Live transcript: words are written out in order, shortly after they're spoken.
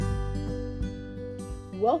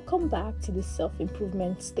welcome back to the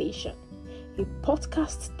Self-Improvement Station, a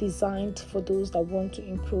podcast designed for those that want to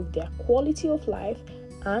improve their quality of life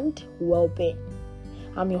and well-being.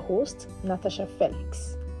 I'm your host, Natasha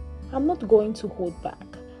Felix. I'm not going to hold back.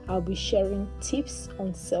 I'll be sharing tips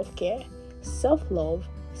on self-care, self-love,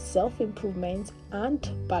 self-improvement, and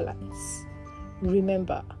balance.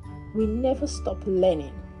 Remember, we never stop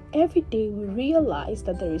learning. Every day we realize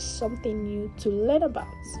that there is something new to learn about.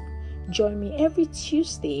 Join me every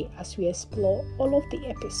Tuesday as we explore all of the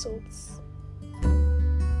episodes.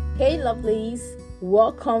 Hey lovelies,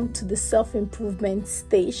 welcome to the Self-Improvement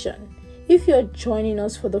Station. If you're joining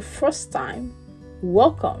us for the first time,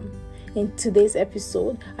 welcome. In today's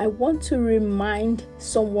episode, I want to remind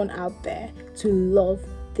someone out there to love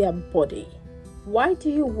their body. Why do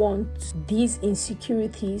you want these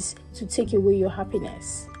insecurities to take away your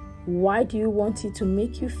happiness? Why do you want it to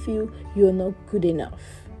make you feel you're not good enough?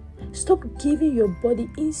 Stop giving your body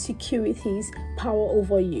insecurities power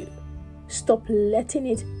over you. Stop letting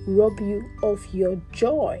it rob you of your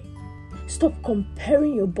joy. Stop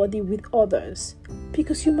comparing your body with others,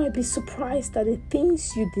 because you might be surprised that the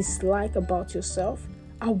things you dislike about yourself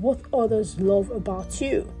are what others love about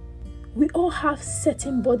you. We all have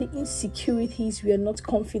certain body insecurities we are not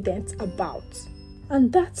confident about,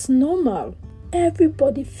 and that's normal.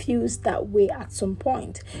 Everybody feels that way at some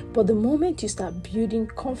point, but the moment you start building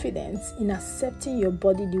confidence in accepting your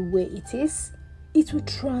body the way it is, it will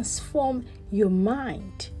transform your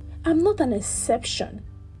mind. I'm not an exception,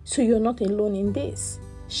 so you're not alone in this.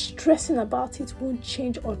 Stressing about it won't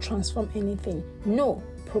change or transform anything. No,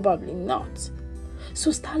 probably not.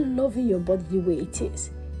 So start loving your body the way it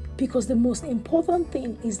is, because the most important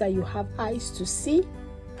thing is that you have eyes to see,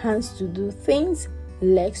 hands to do things,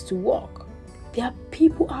 legs to walk. There are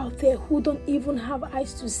people out there who don't even have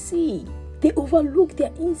eyes to see. They overlook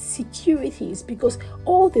their insecurities because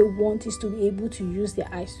all they want is to be able to use their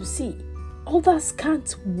eyes to see. Others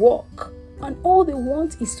can't walk, and all they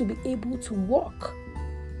want is to be able to walk,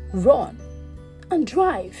 run, and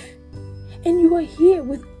drive. And you are here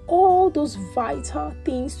with all those vital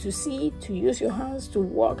things to see, to use your hands to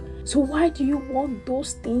walk. So why do you want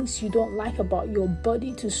those things you don't like about your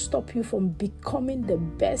body to stop you from becoming the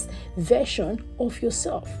best version of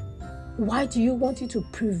yourself? Why do you want it to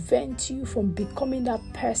prevent you from becoming that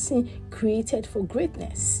person created for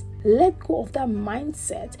greatness? Let go of that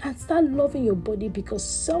mindset and start loving your body, because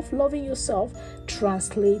self-loving yourself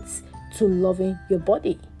translates to loving your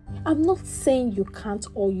body. I'm not saying you can't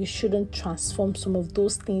or you shouldn't transform some of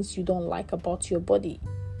those things you don't like about your body.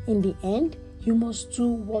 In the end, you must do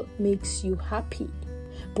what makes you happy.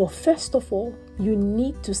 But first of all, you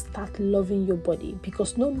need to start loving your body,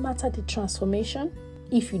 because no matter the transformation,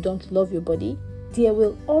 if you don't love your body, there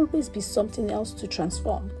will always be something else to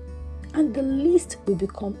transform. And the list will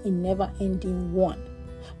become a never-ending one.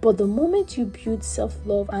 But the moment you build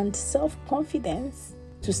self-love and self-confidence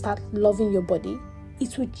to start loving your body,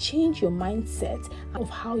 it will change your mindset of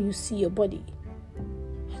how you see your body.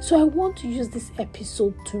 So I want to use this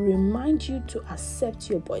episode to remind you to accept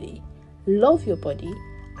your body, love your body,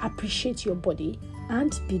 appreciate your body,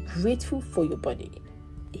 and be grateful for your body.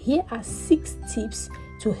 Here are 6 tips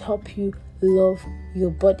to help you love your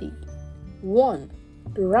body. 1.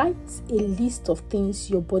 Write a list of things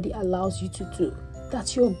your body allows you to do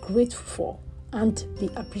that you're grateful for, and be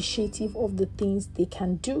appreciative of the things they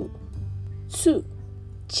can do. 2.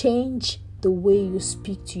 Change the way you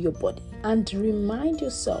speak to your body and remind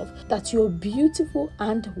yourself that you're beautiful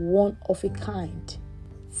and one of a kind.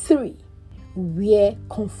 3. Wear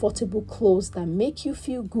comfortable clothes that make you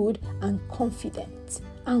feel good and confident,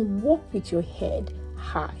 and walk with your head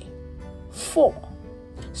high. 4.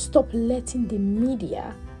 Stop letting the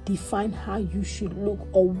media define how you should look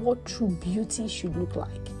or what true beauty should look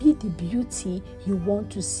like. Be the beauty you want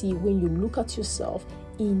to see when you look at yourself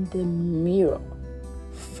in the mirror.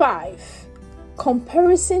 5.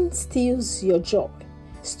 Comparison steals your joy.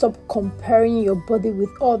 Stop comparing your body with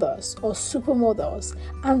others or supermodels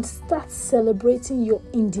and start celebrating your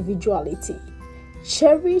individuality.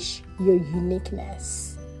 Cherish your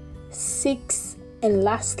uniqueness. 6. And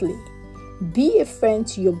lastly, be a friend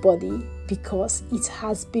to your body, because it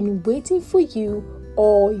has been waiting for you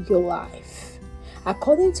all your life.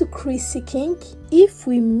 According to Chrissy King, if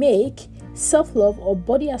we make self-love or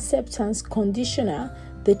body acceptance conditional,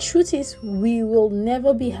 the truth is we will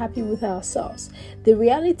never be happy with ourselves. The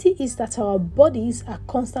reality is that our bodies are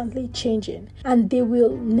constantly changing, and they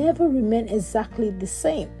will never remain exactly the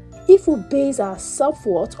same. If we base our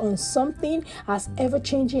self-worth on something as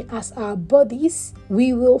ever-changing as our bodies,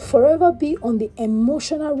 we will forever be on the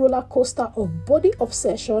emotional roller coaster of body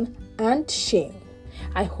obsession and shame.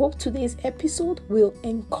 I hope today's episode will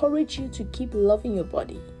encourage you to keep loving your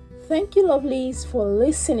body. Thank you, lovelies, for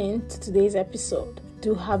listening to today's episode.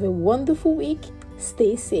 Do have a wonderful week.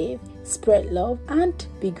 Stay safe, spread love, and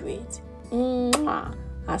be great. Mwah.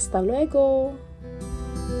 Hasta luego.